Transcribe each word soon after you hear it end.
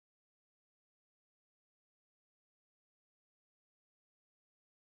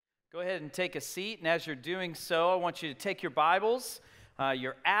Go ahead and take a seat, and as you're doing so, I want you to take your Bibles,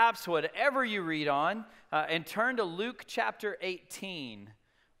 your apps, whatever you read on, and turn to Luke chapter 18.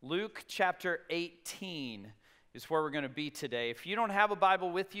 Luke chapter 18 is where we're going to be today. If you don't have a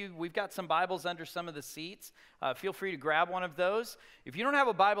Bible with you, we've got some Bibles under some of the seats. Feel free to grab one of those. If you don't have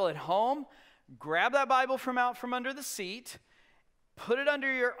a Bible at home, grab that Bible out from under the seat, put it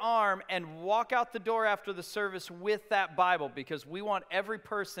under your arm, and walk out the door after the service with that Bible, because we want every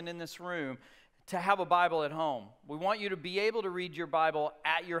person in this room to have a Bible at home. We want you to be able to read your Bible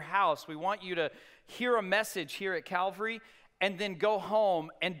at your house. We want you to hear a message here at Calvary and then go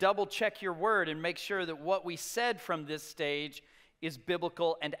home and double check your word and make sure that what we said from this stage is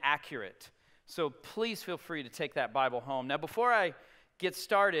biblical and accurate. So please feel free to take that Bible home. Now, before I get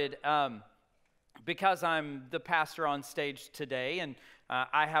started, because I'm the pastor on stage today and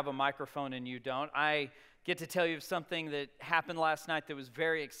I have a microphone and you don't, I get to tell you something that happened last night that was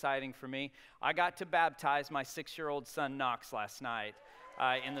very exciting for me. I got to baptize my 6-year-old son Knox last night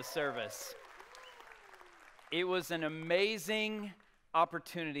in the service. It was an amazing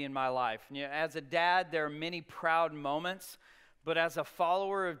opportunity in my life. You know, as a dad, there are many proud moments, but as a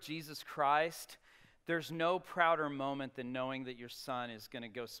follower of Jesus Christ, there's no prouder moment than knowing that your son is going to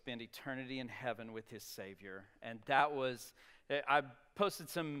go spend eternity in heaven with his Savior. And that was, I posted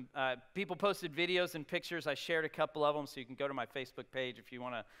some, people posted videos and pictures. I shared a couple of them, so you can go to my Facebook page if you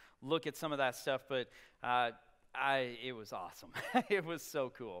want to look at some of that stuff. But it was awesome. It was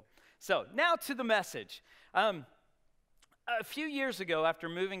so cool. So now to the message. A few years ago, after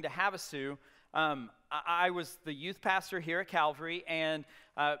moving to Havasu, I was the youth pastor here at Calvary, and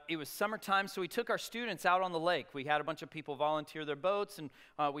it was summertime, so we took our students out on the lake. We had a bunch of people volunteer their boats, and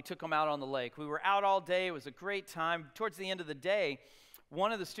we took them out on the lake. We were out all day. It was a great time. Towards the end of the day,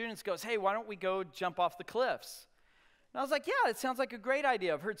 one of the students goes, "Hey, why don't we go jump off the cliffs?" And I was like, "Yeah, it sounds like a great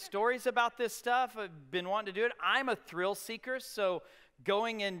idea. I've heard stories about this stuff. I've been wanting to do it. I'm a thrill seeker, so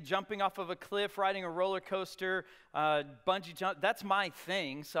going and jumping off of a cliff, riding a roller coaster, bungee jump, that's my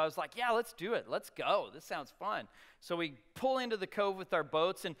thing." So I was like, "Yeah, let's do it. Let's go. This sounds fun." So we pull into the cove with our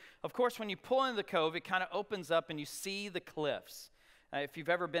boats. And, of course, when you pull into the cove, it kind of opens up and you see the cliffs, if you've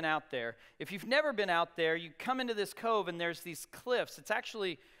ever been out there. If you've never been out there, you come into this cove and there's these cliffs. It's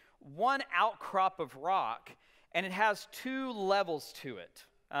actually one outcrop of rock, and it has two levels to it.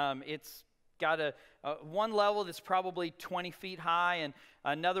 It's got one level that's probably 20 feet high and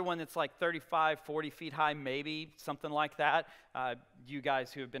another one that's like 35, 40 feet high, maybe, something like that. You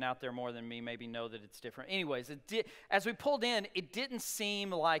guys who have been out there more than me maybe know that it's different. Anyways, as we pulled in, it didn't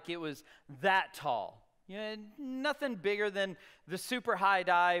seem like it was that tall. You know, nothing bigger than the super high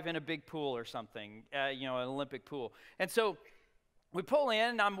dive in a big pool or something, an Olympic pool. And so we pull in,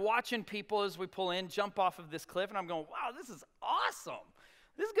 and I'm watching people as we pull in jump off of this cliff, and I'm going, "Wow, this is awesome.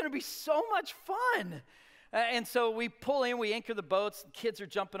 This is going to be so much fun." And so we pull in, we anchor the boats, the kids are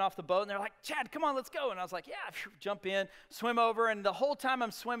jumping off the boat, and they're like, "Chad, come on, let's go." And I was like, "Yeah," jump in, swim over, and the whole time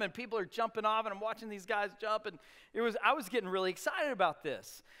I'm swimming, people are jumping off, and I'm watching these guys jump, and I was getting really excited about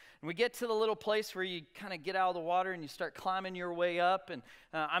this. And we get to the little place where you kind of get out of the water and you start climbing your way up, and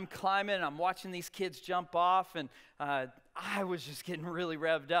I'm climbing, and I'm watching these kids jump off, and I was just getting really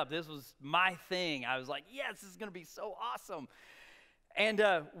revved up. This was my thing. I was like, "Yes, this is going to be so awesome." And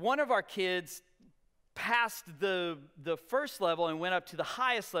one of our kids passed the first level and went up to the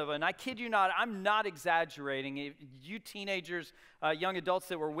highest level. And I kid you not, I'm not exaggerating. You teenagers, young adults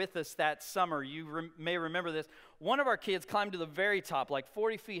that were with us that summer, you may remember this. One of our kids climbed to the very top, like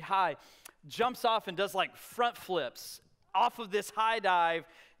 40 feet high, jumps off and does like front flips off of this high dive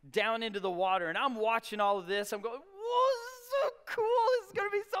down into the water. And I'm watching all of this. I'm going, "Whoa, this is so cool. This is going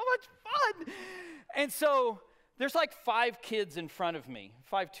to be so much fun." And so there's like 5 kids in front of me,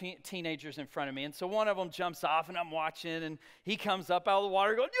 5 teenagers in front of me. And so one of them jumps off, and I'm watching, and he comes up out of the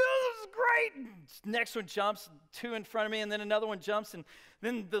water going, "Yeah, this is great." And next one jumps, 2 in front of me, and then another one jumps, and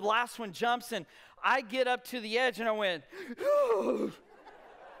then the last one jumps, and I get up to the edge, and I went, "Oh."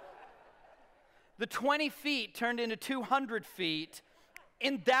 The 20 feet turned into 200 feet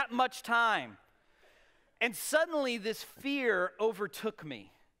in that much time. And suddenly this fear overtook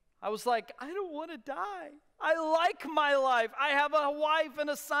me. I was like, "I don't want to die. I like my life. I have a wife and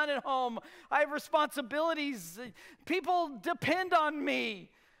a son at home. I have responsibilities. People depend on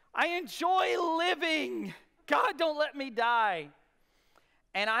me. I enjoy living. God, don't let me die."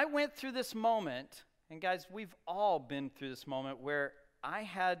 And I went through this moment, and guys, we've all been through this moment where I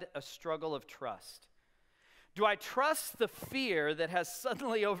had a struggle of trust. Do I trust the fear that has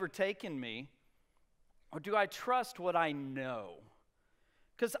suddenly overtaken me, or do I trust what I know?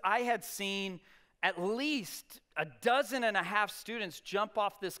 Because I had seen at least a dozen and a half students jump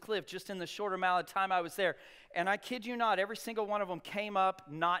off this cliff just in the short amount of time I was there. And I kid you not, every single one of them came up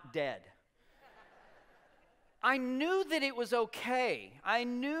not dead. I knew that it was okay. I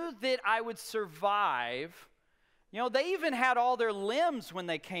knew that I would survive. You know, they even had all their limbs when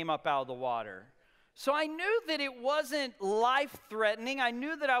they came up out of the water. So I knew that it wasn't life-threatening. I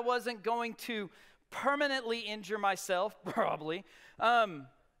knew that I wasn't going to permanently injure myself, probably.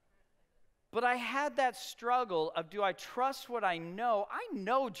 But I had that struggle of, do I trust what I know? I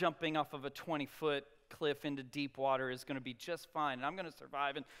know jumping off of a 20-foot cliff into deep water is going to be just fine, and I'm going to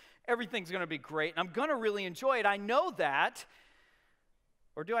survive, and everything's going to be great, and I'm going to really enjoy it. I know that.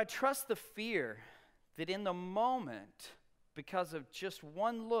 Or do I trust the fear that in the moment, because of just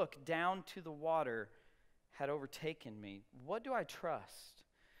one look down to the water, had overtaken me? What do I trust?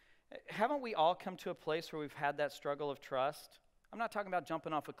 Haven't we all come to a place where we've had that struggle of trust? I'm not talking about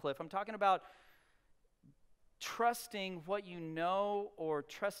jumping off a cliff. I'm talking about trusting what you know, or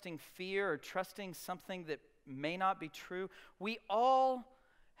trusting fear, or trusting something that may not be true. We all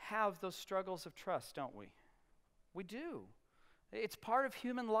have those struggles of trust, don't we? We do. It's part of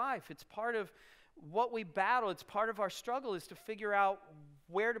human life. It's part of what we battle. It's part of our struggle, is to figure out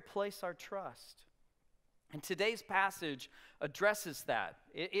where to place our trust. And today's passage addresses that.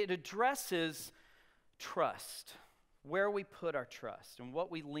 It addresses trust, where we put our trust and what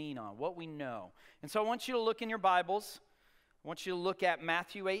we lean on, what we know. And so I want you to look in your Bibles. I want you to look at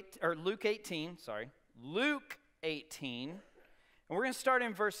Luke 18. Luke 18. And we're going to start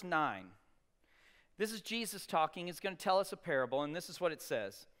in verse 9. This is Jesus talking. He's going to tell us a parable, and this is what it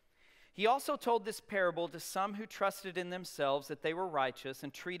says. He also told this parable to some who trusted in themselves that they were righteous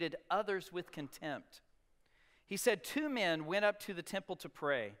and treated others with contempt. He said, 2 men went up to the temple to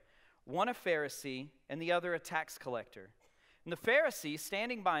pray, one a Pharisee and the other a tax collector. And the Pharisee,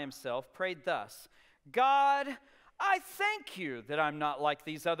 standing by himself, prayed thus, God, I thank you that I'm not like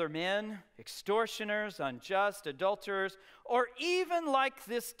these other men, extortioners, unjust, adulterers, or even like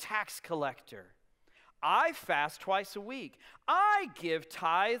this tax collector. I fast twice a week. I give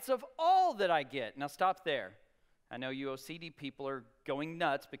tithes of all that I get. Now stop there. I know you OCD people are going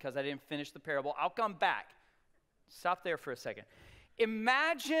nuts because I didn't finish the parable. I'll come back. Stop there for a second.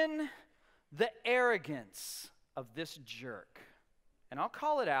 Imagine the arrogance of this jerk. And I'll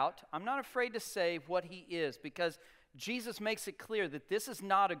call it out. I'm not afraid to say what he is, because Jesus makes it clear that this is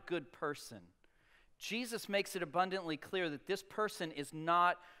not a good person. Jesus makes it abundantly clear that this person is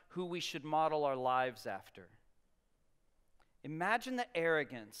not who we should model our lives after. Imagine the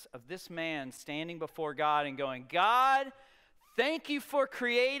arrogance of this man standing before God and going, God, thank you for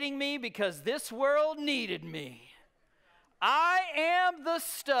creating me because this world needed me. I am the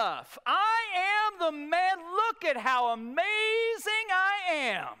stuff. I am the man. Look at how amazing I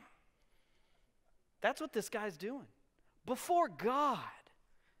am. That's what this guy's doing. Before God,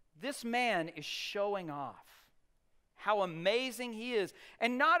 this man is showing off how amazing he is.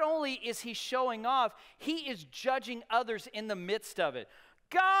 And not only is he showing off, he is judging others in the midst of it.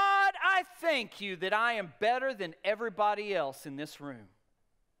 God, I thank you that I am better than everybody else in this room.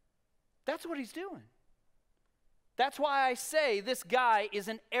 That's what he's doing. That's why I say this guy is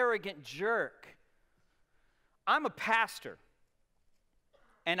an arrogant jerk. I'm a pastor,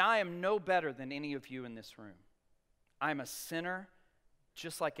 and I am no better than any of you in this room. I'm a sinner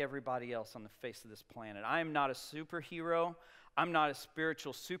just like everybody else on the face of this planet. I am not a superhero. I'm not a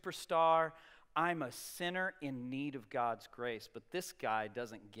spiritual superstar. I'm a sinner in need of God's grace, but this guy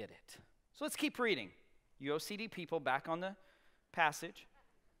doesn't get it. So let's keep reading. You OCD people, back on the passage.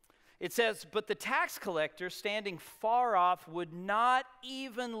 It says, but the tax collector, standing far off, would not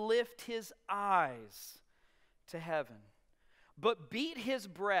even lift his eyes to heaven, but beat his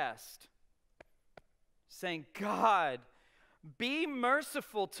breast, saying, God, be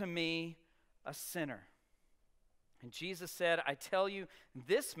merciful to me, a sinner. And Jesus said, I tell you,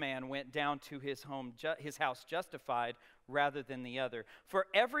 this man went down to his house justified rather than the other. For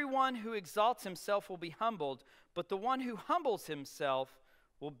everyone who exalts himself will be humbled, but the one who humbles himself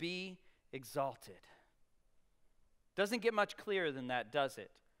will be exalted. Doesn't get much clearer than that, does it?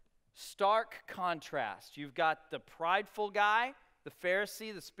 Stark contrast. You've got the prideful guy, the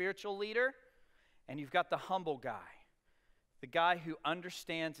Pharisee, the spiritual leader, and you've got the humble guy, the guy who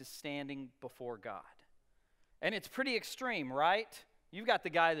understands his standing before God. And it's pretty extreme, right? You've got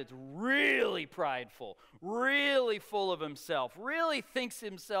the guy that's really prideful, really full of himself, really thinks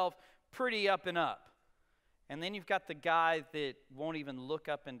himself pretty up and up. And then you've got the guy that won't even look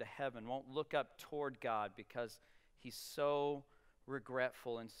up into heaven, won't look up toward God because he's so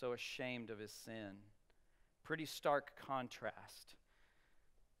regretful and so ashamed of his sin. Pretty stark contrast.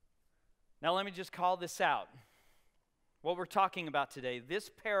 Now let me just call this out. What we're talking about today, this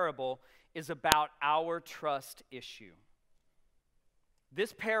parable is about our trust issue.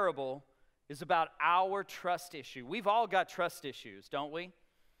 This parable is about our trust issue. We've all got trust issues, don't we?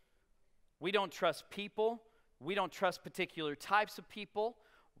 We don't trust people. We don't trust particular types of people.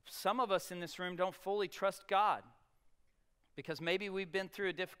 Some of us in this room don't fully trust God because maybe we've been through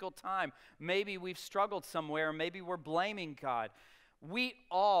a difficult time. Maybe we've struggled somewhere. Maybe we're blaming God. We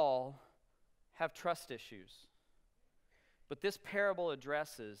all have trust issues. But this parable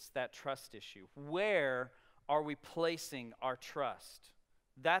addresses that trust issue. Where are we placing our trust?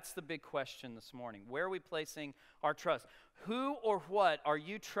 That's the big question this morning. Where are we placing our trust? Who or what are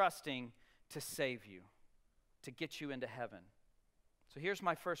you trusting to save you, to get you into heaven? So here's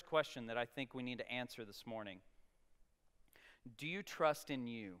my first question that I think we need to answer this morning. Do you trust in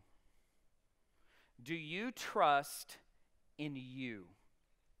you? Do you trust in you?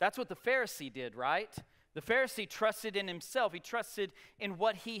 That's what the Pharisee did, right? The Pharisee trusted in himself. He trusted in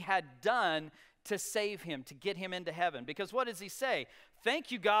what he had done to save him, to get him into heaven. Because what does he say?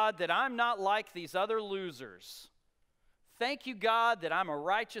 Thank you, God, that I'm not like these other losers. Thank you, God, that I'm a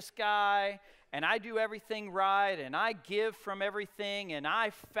righteous guy and I do everything right and I give from everything and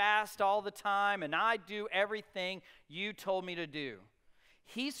I fast all the time and I do everything you told me to do.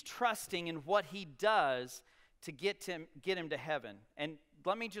 He's trusting in what he does to get him to heaven. And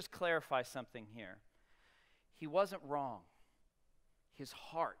let me just clarify something here. He wasn't wrong. His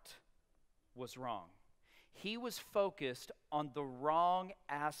heart was wrong. He was focused on the wrong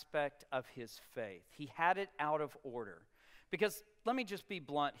aspect of his faith. He had it out of order. Because let me just be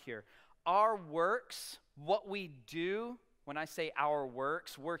blunt here. Our works, what we do, when I say our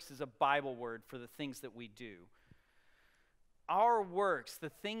works is a Bible word for the things that we do. Our works, the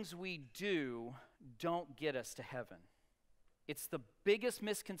things we do, don't get us to heaven. It's the biggest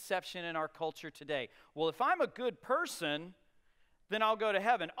misconception in our culture today. Well, if I'm a good person, then I'll go to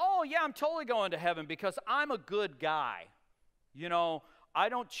heaven. Oh, yeah, I'm totally going to heaven because I'm a good guy. You know, I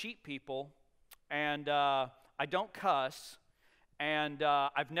don't cheat people, and I don't cuss, and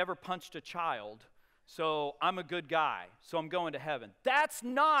I've never punched a child, so I'm a good guy, so I'm going to heaven. That's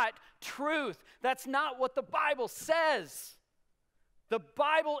not truth. That's not what the Bible says. The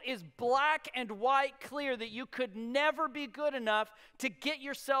Bible is black and white clear that you could never be good enough to get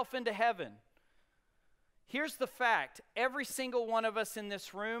yourself into heaven. Here's the fact. Every single one of us in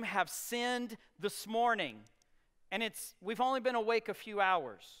this room have sinned this morning. And we've only been awake a few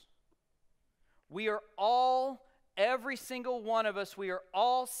hours. We are all, every single one of us, we are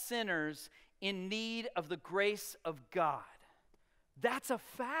all sinners in need of the grace of God. That's a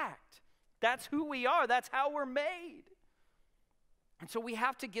fact. That's who we are. That's how we're made. And so we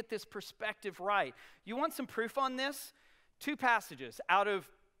have to get this perspective right. You want some proof on this? 2 passages out of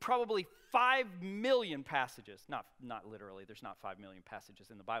probably 5 million passages. Not literally, there's not 5 million passages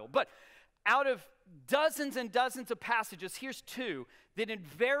in the Bible. But out of dozens and dozens of passages, here's 2 that in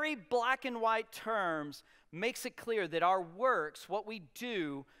very black and white terms makes it clear that our works, what we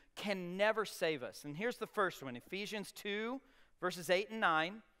do, can never save us. And here's the first one, Ephesians 2, verses 8 and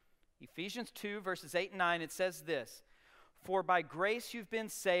 9. Ephesians 2, verses 8 and 9, it says this. For by grace you've been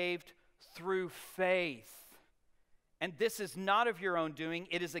saved through faith. And this is not of your own doing.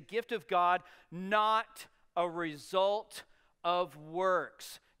 It is a gift of God, not a result of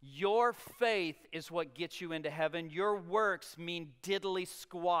works. Your faith is what gets you into heaven. Your works mean diddly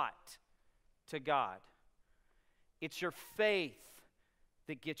squat to God. It's your faith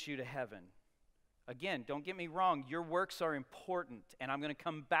that gets you to heaven. Again, don't get me wrong. Your works are important, and I'm going to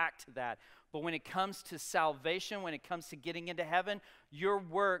come back to that. But when it comes to salvation, when it comes to getting into heaven, your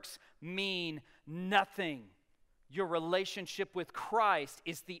works mean nothing. Your relationship with Christ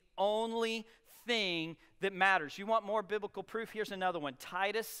is the only thing that matters. You want more biblical proof? Here's another one.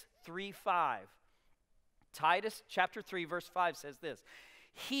 Titus 3:5. Titus chapter 3, verse 5 says this.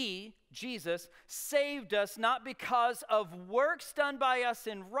 He, Jesus, saved us not because of works done by us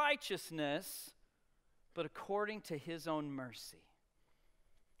in righteousness, but according to his own mercy.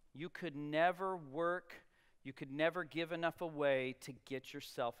 You could never work, you could never give enough away to get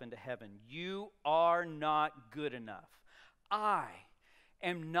yourself into heaven. You are not good enough. I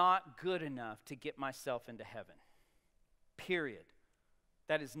am not good enough to get myself into heaven. Period.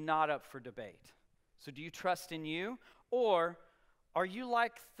 That is not up for debate. So do you trust in you? Or are you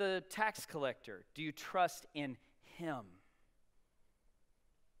like the tax collector? Do you trust in him?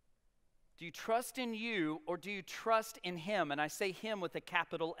 Do you trust in you or do you trust in him? And I say him with a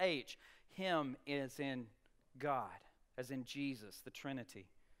capital H. Him is in God, as in Jesus, the Trinity.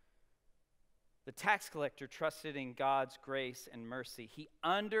 The tax collector trusted in God's grace and mercy. He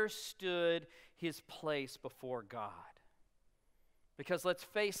understood his place before God. Because let's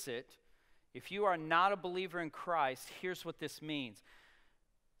face it, if you are not a believer in Christ, here's what this means.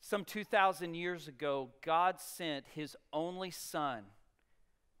 Some 2,000 years ago, God sent his only son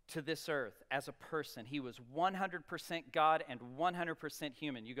to this earth as a person. He was 100% God and 100%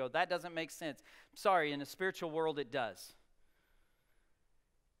 human. You go, that doesn't make sense. Sorry, in the spiritual world it does.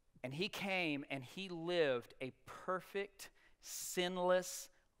 And he came and he lived a perfect, sinless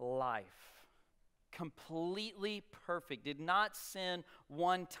life. Completely perfect. Did not sin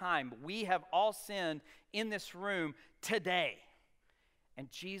one time. We have all sinned in this room today. And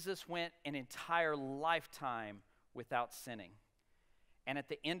Jesus went an entire lifetime without sinning. And at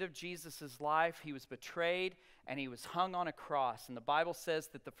the end of Jesus' life, he was betrayed and he was hung on a cross. And the Bible says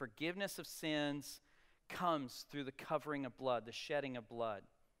that the forgiveness of sins comes through the covering of blood, the shedding of blood.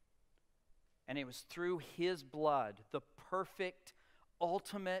 And it was through his blood, the perfect,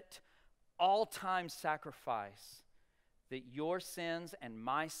 ultimate, all-time sacrifice, that your sins and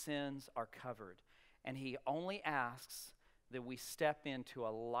my sins are covered. And he only asks that we step into a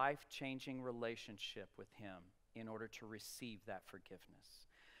life-changing relationship with him in order to receive that forgiveness.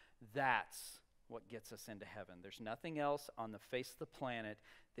 That's what gets us into heaven. There's nothing else on the face of the planet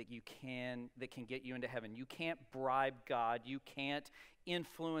that can get you into heaven. You can't bribe God. You can't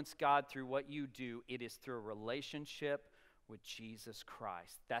influence God through what you do. It is through a relationship with Jesus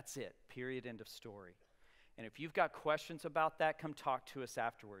Christ. That's it. Period. End of story. And if you've got questions about that, come talk to us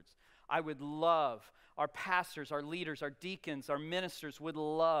afterwards. I would love, our pastors, our leaders, our deacons, our ministers would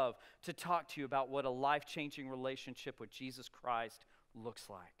love to talk to you about what a life-changing relationship with Jesus Christ looks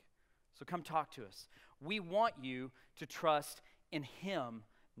like. So come talk to us. We want you to trust in him,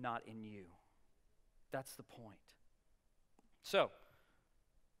 not in you. That's the point. So,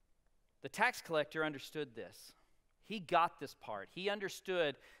 the tax collector understood this. He got this part. He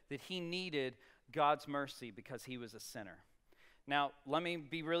understood that he needed God's mercy because he was a sinner. Now, let me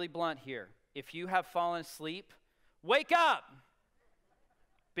be really blunt here. If you have fallen asleep, wake up!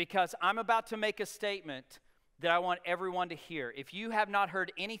 Because I'm about to make a statement that I want everyone to hear. If you have not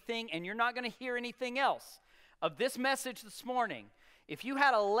heard anything, and you're not going to hear anything else of this message this morning, if you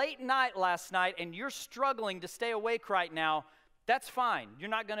had a late night last night and you're struggling to stay awake right now, that's fine. You're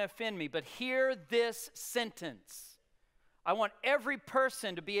not going to offend me. But hear this sentence. I want every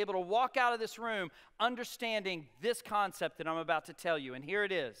person to be able to walk out of this room understanding this concept that I'm about to tell you. And here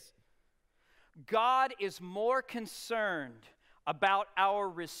it is. God is more concerned about our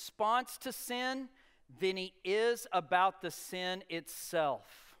response to sin than he is about the sin itself.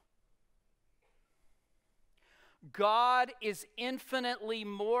 God is infinitely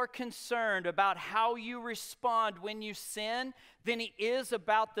more concerned about how you respond when you sin than he is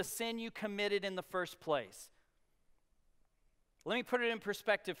about the sin you committed in the first place. Let me put it in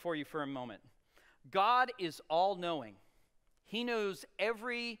perspective for you for a moment. God is all-knowing. He knows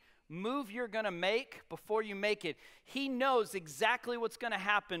every move you're going to make before you make it. He knows exactly what's going to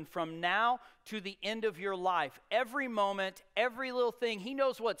happen from now to the end of your life. Every moment, every little thing. He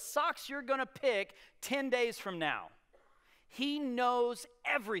knows what socks you're going to pick 10 days from now. He knows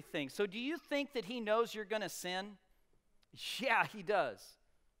everything. So do you think that he knows you're going to sin? Yeah, he does.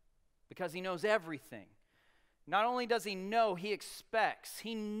 Because he knows everything. Not only does he know, he expects.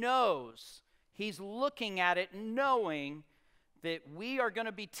 He knows. He's looking at it knowing that we are going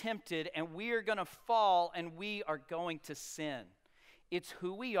to be tempted and we are going to fall and we are going to sin. It's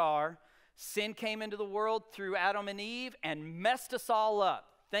who we are. Sin came into the world through Adam and Eve and messed us all up.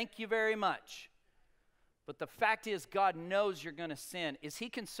 Thank you very much. But the fact is, God knows you're going to sin. Is he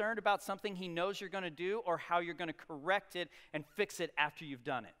concerned about something he knows you're going to do or how you're going to correct it and fix it after you've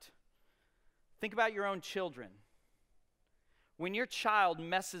done it? Think about your own children. When your child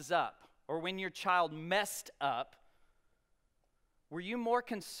messes up or when your child messed up, were you more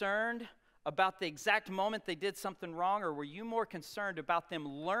concerned about the exact moment they did something wrong, or were you more concerned about them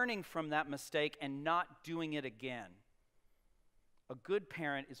learning from that mistake and not doing it again? A good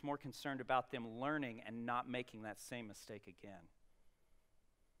parent is more concerned about them learning and not making that same mistake again.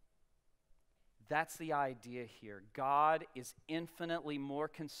 That's the idea here. God is infinitely more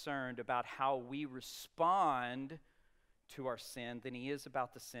concerned about how we respond to our sin than he is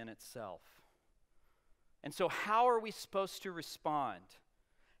about the sin itself. And so how are we supposed to respond?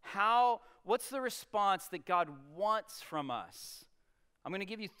 What's the response that God wants from us? I'm going to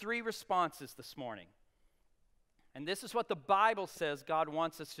give you 3 responses this morning. And this is what the Bible says God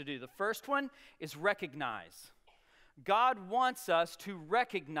wants us to do. The first one is recognize. God wants us to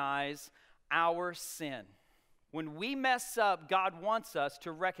recognize our sin. When we mess up, God wants us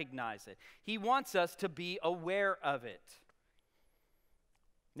to recognize it. He wants us to be aware of it.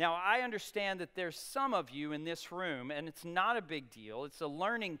 Now, I understand that there's some of you in this room, and it's not a big deal. It's a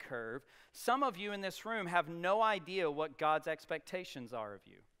learning curve. Some of you in this room have no idea what God's expectations are of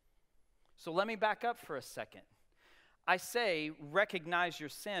you. So let me back up for a second. I say recognize your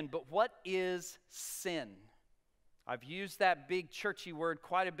sin, but what is sin? I've used that big churchy word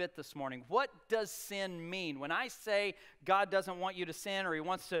quite a bit this morning. What does sin mean? When I say God doesn't want you to sin, or he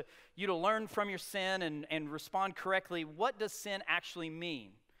wants you to learn from your sin and respond correctly, what does sin actually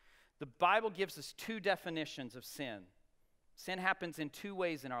mean? The Bible gives us two definitions of sin. Sin happens in two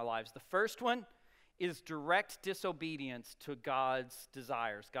ways in our lives. The first one is direct disobedience to God's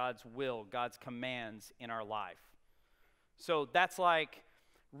desires, God's will, God's commands in our life. So that's like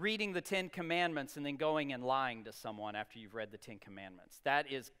reading the 10 Commandments and then going and lying to someone after you've read the 10 Commandments.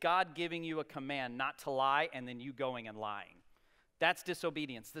 That is God giving you a command not to lie and then you going and lying. That's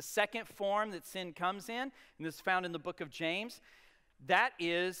disobedience. The second form that sin comes in, and this is found in the book of James, that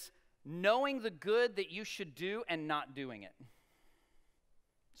is knowing the good that you should do and not doing it.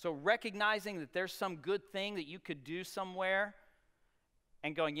 So recognizing that there's some good thing that you could do somewhere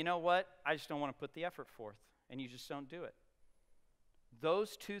and going, you know what, I just don't want to put the effort forth, and you just don't do it.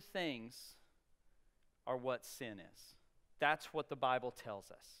 Those two things are what sin is. That's what the Bible tells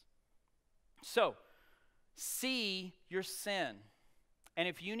us. So, see your sin. And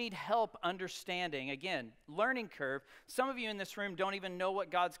if you need help understanding, again, learning curve, some of you in this room don't even know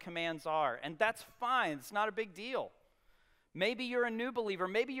what God's commands are, and that's fine. It's not a big deal. Maybe you're a new believer.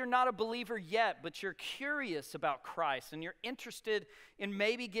 Maybe you're not a believer yet, but you're curious about Christ, and you're interested in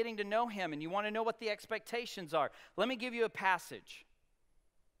maybe getting to know him, and you want to know what the expectations are. Let me give you a passage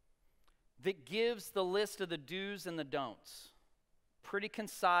that gives the list of the do's and the don'ts. Pretty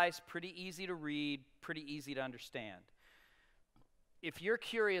concise, pretty easy to read, pretty easy to understand. If you're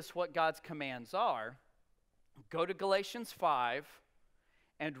curious what God's commands are, go to Galatians 5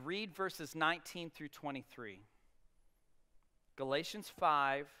 and read verses 19 through 23. Galatians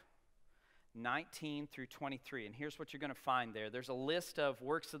 5, 19 through 23. And here's what you're going to find there. There's a list of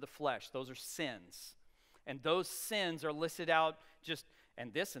works of the flesh. Those are sins. And those sins are listed out just,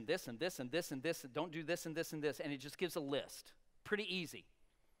 and this, and this, and this, and this, and this, and don't do this, and this, and this. And it just gives a list. Pretty easy.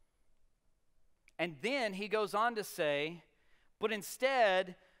 And then he goes on to say, but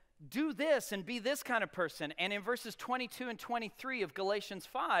instead, do this and be this kind of person. And in verses 22 and 23 of Galatians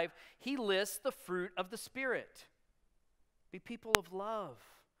 5, he lists the fruit of the Spirit. Be people of love,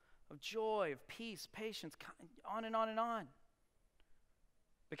 of joy, of peace, patience, on and on and on.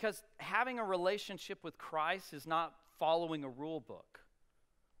 Because having a relationship with Christ is not following a rule book.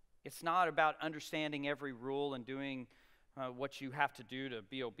 It's not about understanding every rule and doing what you have to do to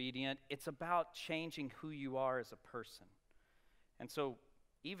be obedient. It's about changing who you are as a person. And so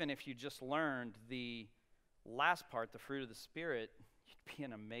even if you just learned the last part, the fruit of the Spirit, you'd be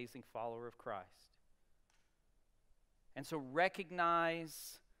an amazing follower of Christ. And so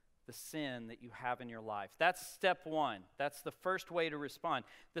recognize the sin that you have in your life. That's step one. That's the first way to respond.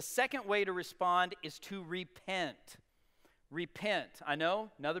 The second way to respond is to repent. Repent. I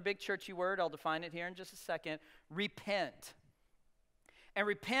know, another big churchy word. I'll define it here in just a second. Repent. And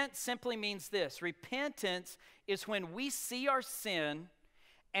repent simply means this. Repentance is when we see our sin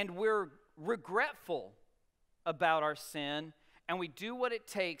and we're regretful about our sin and we do what it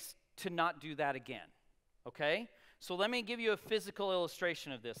takes to not do that again. Okay? So let me give you a physical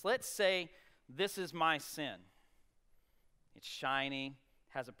illustration of this. Let's say this is my sin. It's shiny,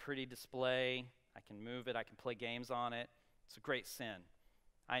 has a pretty display. I can move it. I can play games on it. It's a great sin.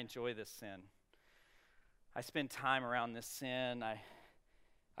 I enjoy this sin. I spend time around this sin.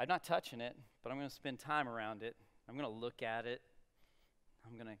 I'm not touching it, but I'm going to spend time around it. I'm going to look at it.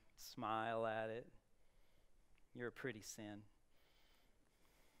 I'm going to smile at it. You're a pretty sin.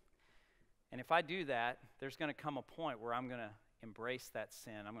 And if I do that, there's going to come a point where I'm going to embrace that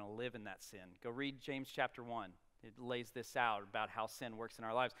sin. I'm going to live in that sin. Go read James chapter 1. It lays this out about how sin works in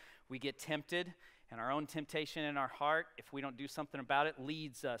our lives. We get tempted, and our own temptation in our heart, if we don't do something about it,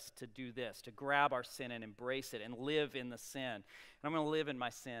 leads us to do this, to grab our sin and embrace it and live in the sin. And I'm going to live in my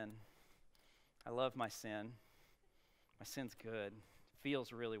sin. I love my sin. My sin's good. It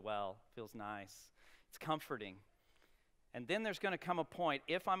feels really well. It feels nice. It's comforting. And then there's going to come a point,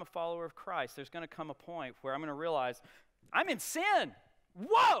 if I'm a follower of Christ, there's going to come a point where I'm going to realize, I'm in sin.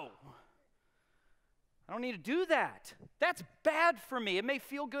 Whoa! I don't need to do that. That's bad for me. It may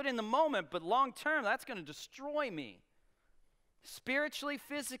feel good in the moment, but long term, that's going to destroy me. Spiritually,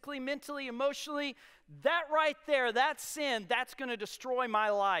 physically, mentally, emotionally, that right there, that sin, that's going to destroy my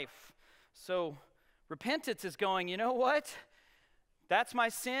life. So Repentance is going, you know what? That's my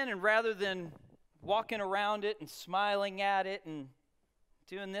sin, and rather than walking around it and smiling at it and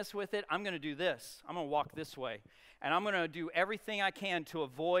doing this with it, I'm going to do this. I'm going to walk this way. And I'm going to do everything I can to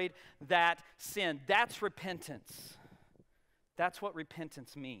avoid that sin. That's repentance. That's what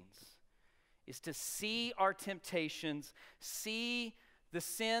repentance means, is to see our temptations, see the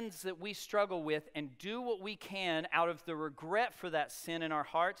sins that we struggle with, and do what we can out of the regret for that sin in our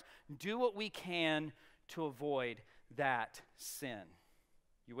hearts, do what we can to avoid that sin.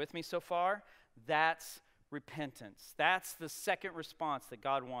 You with me so far? That's repentance. That's the second response that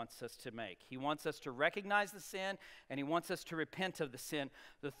God wants us to make. He wants us to recognize the sin, and he wants us to repent of the sin.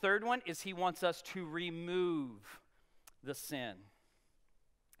 The third one is he wants us to remove the sin.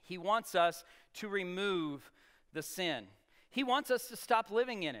 He wants us to remove the sin. He wants us to stop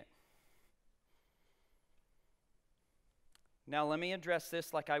living in it. Now, let me address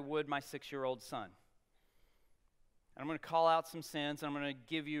this like I would my 6-year-old son. I'm going to call out some sins, and I'm going to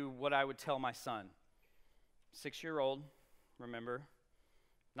give you what I would tell my son. 6-year-old, remember,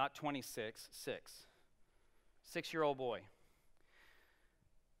 not 26, 6. 6-year-old boy.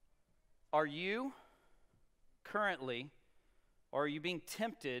 Are you currently, or are you being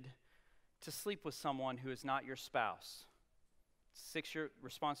tempted to sleep with someone who is not your spouse?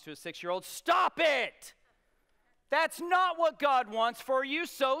 Response to a 6-year-old, stop it! That's not what God wants for you,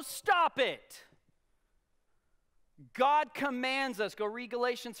 so stop it. God commands us, go read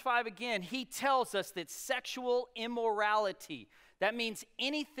Galatians 5 again. He tells us that sexual immorality, that means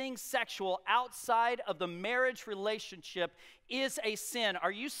anything sexual outside of the marriage relationship, is a sin.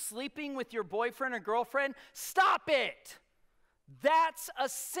 Are you sleeping with your boyfriend or girlfriend? Stop it. That's a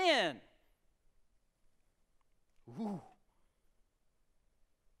sin. Ooh.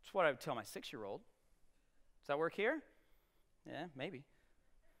 That's what I would tell my 6-year-old. Does that work here? Yeah, maybe.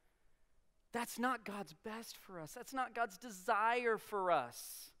 That's not God's best for us. That's not God's desire for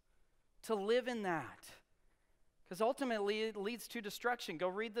us to live in that. Because ultimately it leads to destruction. Go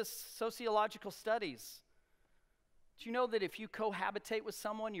read the sociological studies. Do you know that if you cohabitate with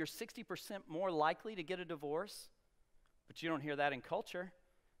someone, you're 60% more likely to get a divorce? But you don't hear that in culture.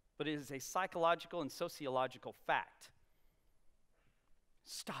 But it is a psychological and sociological fact.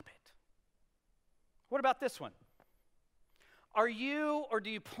 Stop it. What about this one? Are you or do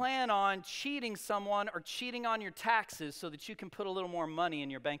you plan on cheating someone or cheating on your taxes so that you can put a little more money in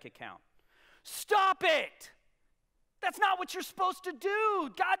your bank account? Stop it! That's not what you're supposed to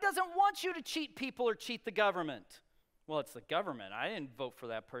do. God doesn't want you to cheat people or cheat the government. Well, it's the government. I didn't vote for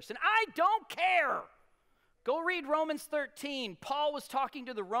that person. I don't care. Go read Romans 13. Paul was talking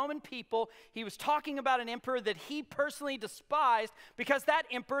to the Roman people. He was talking about an emperor that he personally despised because that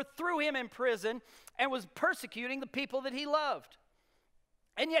emperor threw him in prison and was persecuting the people that he loved.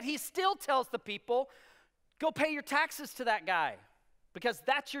 And yet he still tells the people, go pay your taxes to that guy because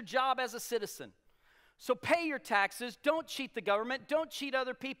that's your job as a citizen. So pay your taxes. Don't cheat the government. Don't cheat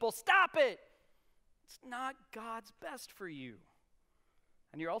other people. Stop it. It's not God's best for you.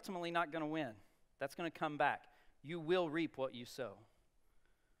 And you're ultimately not going to win. That's going to come back. You will reap what you sow.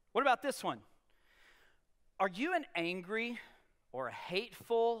 What about this one? Are you an angry or a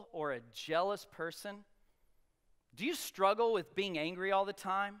hateful or a jealous person? Do you struggle with being angry all the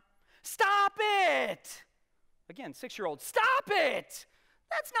time? Stop it! Again, 6-year-old, stop it!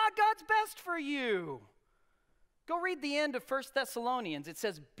 That's not God's best for you. Go read the end of 1 Thessalonians. It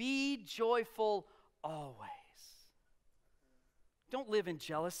says, be joyful always. Don't live in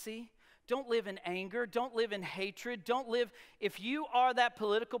jealousy. Don't live in anger. Don't live in hatred. Don't live, if you are that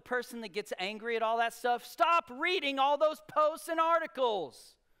political person that gets angry at all that stuff, stop reading all those posts and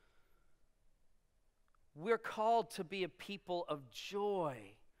articles. We're called to be a people of joy,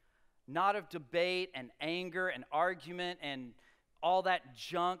 not of debate and anger and argument and all that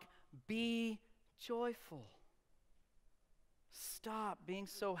junk. Be joyful. Stop being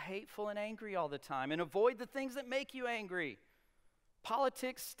so hateful and angry all the time and avoid the things that make you angry.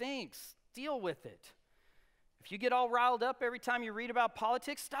 Politics stinks. Deal with it. If you get all riled up every time you read about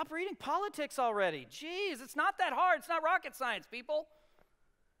politics, stop reading politics already. Jeez, it's not that hard. It's not rocket science, people.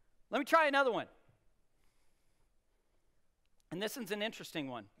 Let me try another one. And this is an interesting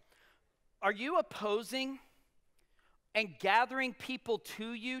one. Are you opposing and gathering people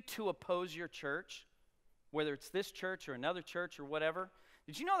to you to oppose your church? Whether it's this church or another church or whatever.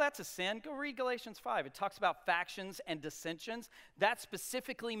 Did you know that's a sin? Go read Galatians 5. It talks about factions and dissensions. That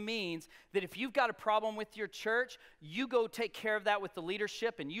specifically means that if you've got a problem with your church, you go take care of that with the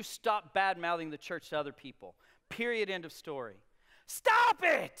leadership and you stop bad-mouthing the church to other people. Period, end of story. Stop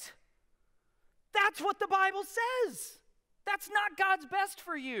it! That's what the Bible says. That's not God's best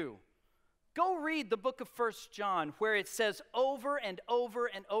for you. Go read the book of 1 John where it says over and over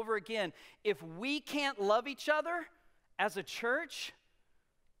and over again, if we can't love each other as a church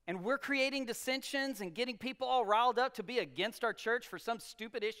and we're creating dissensions and getting people all riled up to be against our church for some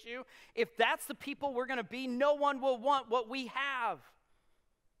stupid issue, if that's the people we're going to be, no one will want what we have.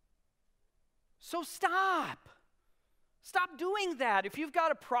 So stop. Stop doing that. If you've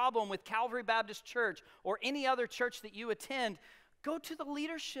got a problem with Calvary Baptist Church or any other church that you attend, go to the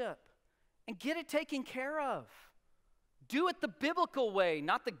leadership and get it taken care of. Do it the biblical way,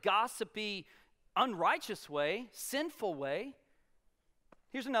 not the gossipy, unrighteous way, sinful way.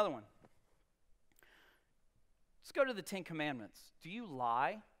 Here's another one. Let's go to the 10 Commandments. Do you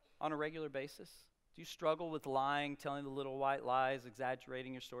lie on a regular basis? Do you struggle with lying, telling the little white lies,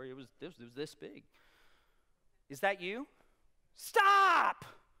 exaggerating your story? It was this big. Is that you? Stop!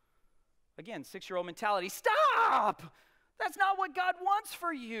 Again, 6-year-old mentality. Stop! That's not what God wants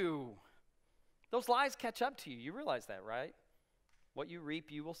for you. Those lies catch up to you. You realize that, right? What you reap,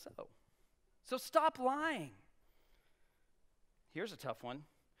 you will sow. So stop lying. Here's a tough one.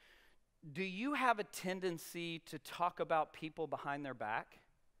 Do you have a tendency to talk about people behind their back?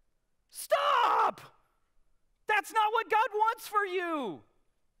 Stop! That's not what God wants for you.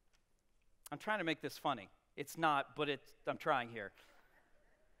 I'm trying to make this funny. It's not, but I'm trying here.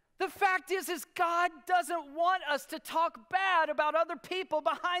 The fact is God doesn't want us to talk bad about other people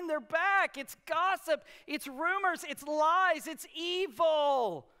behind their back. It's gossip, it's rumors, it's lies, it's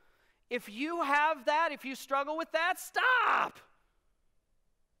evil. If you have that, if you struggle with that, stop.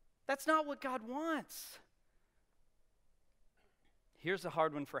 That's not what God wants. Here's a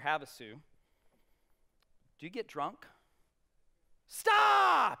hard one for Havasu. Do you get drunk?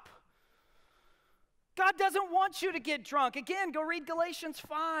 Stop! God doesn't want you to get drunk. Again, go read Galatians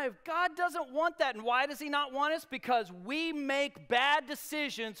 5. God doesn't want that. And why does he not want us? Because we make bad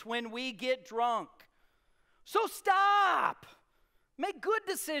decisions when we get drunk. So stop. Make good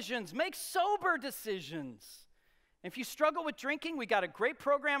decisions. Make sober decisions. And if you struggle with drinking, we got a great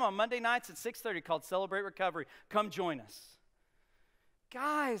program on Monday nights at 6:30 called Celebrate Recovery. Come join us.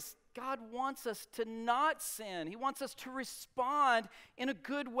 Guys, God wants us to not sin. He wants us to respond in a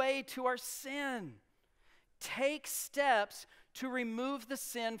good way to our sin. Take steps to remove the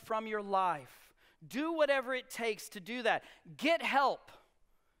sin from your life. Do whatever it takes to do that. Get help.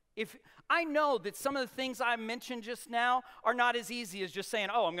 If I know that some of the things I mentioned just now are not as easy as just saying,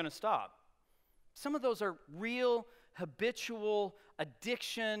 oh, I'm going to stop. Some of those are real, habitual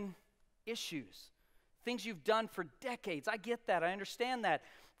addiction issues. Things you've done for decades. I get that. I understand that.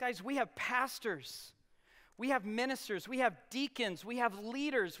 Guys, we have pastors. We have ministers. We have deacons. We have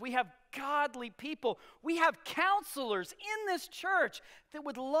leaders. We have godly people. We have counselors in this church that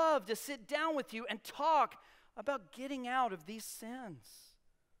would love to sit down with you and talk about getting out of these sins,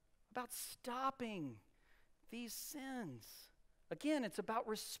 about stopping these sins. Again, it's about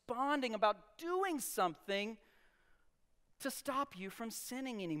responding, about doing something to stop you from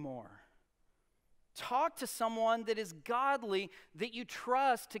sinning anymore. Talk to someone that is godly, that you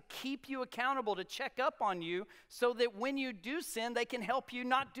trust, to keep you accountable, to check up on you, so that when you do sin, they can help you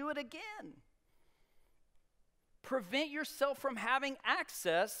not do it again. Prevent yourself from having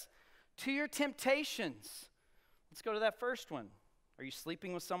access to your temptations. Let's go to that first one. Are you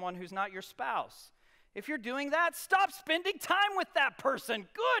sleeping with someone who's not your spouse? If you're doing that, stop spending time with that person.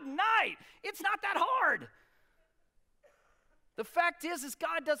 Good night. It's not that hard. The fact is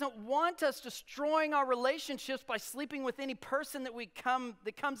God doesn't want us destroying our relationships by sleeping with any person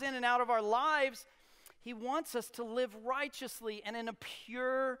that comes in and out of our lives. He wants us to live righteously and in a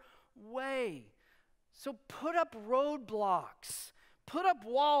pure way. So put up roadblocks. Put up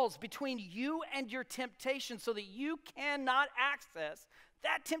walls between you and your temptation so that you cannot access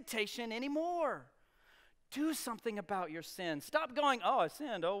that temptation anymore. Do something about your sin. Stop going, oh, I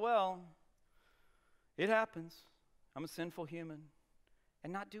sinned. Oh, well, it happens. I'm a sinful human.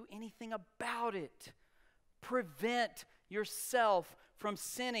 And not do anything about it. Prevent yourself from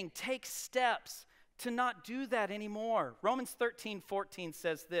sinning. Take steps to not do that anymore. Romans 13:14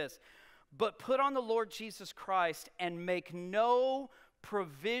 says this, but put on the Lord Jesus Christ and make no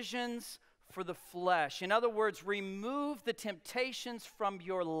provisions for the flesh. In other words, remove the temptations from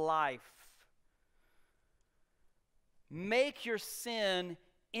your life. Make your sin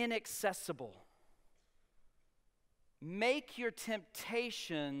inaccessible. Make your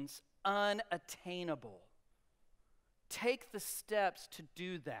temptations unattainable. Take the steps to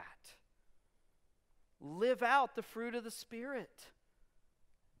do that. Live out the fruit of the Spirit.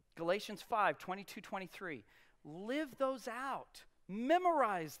 Galatians 5:22-23. Live those out.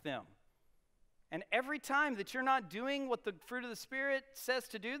 Memorize them. And every time that you're not doing what the fruit of the Spirit says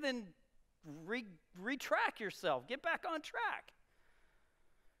to do, then retrack yourself. Get back on track.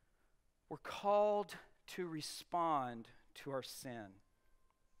 We're called to respond to our sin.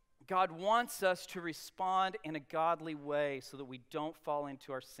 God wants us to respond in a godly way so that we don't fall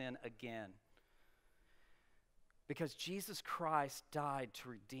into our sin again. Because Jesus Christ died to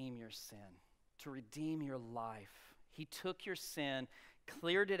redeem your sin, to redeem your life. He took your sin,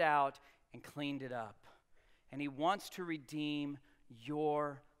 cleared it out, and cleaned it up. And he wants to redeem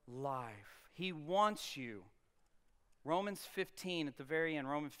your life. He wants you. Romans 15 at the very end,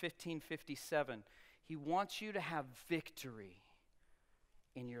 Romans 15:57. He wants you to have victory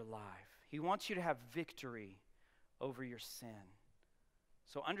in your life. He wants you to have victory over your sin.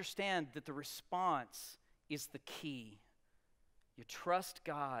 So understand that the response is the key. You trust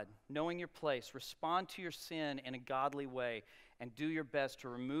God, knowing your place, respond to your sin in a godly way, and do your best to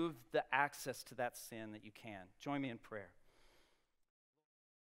remove the access to that sin that you can. Join me in prayer.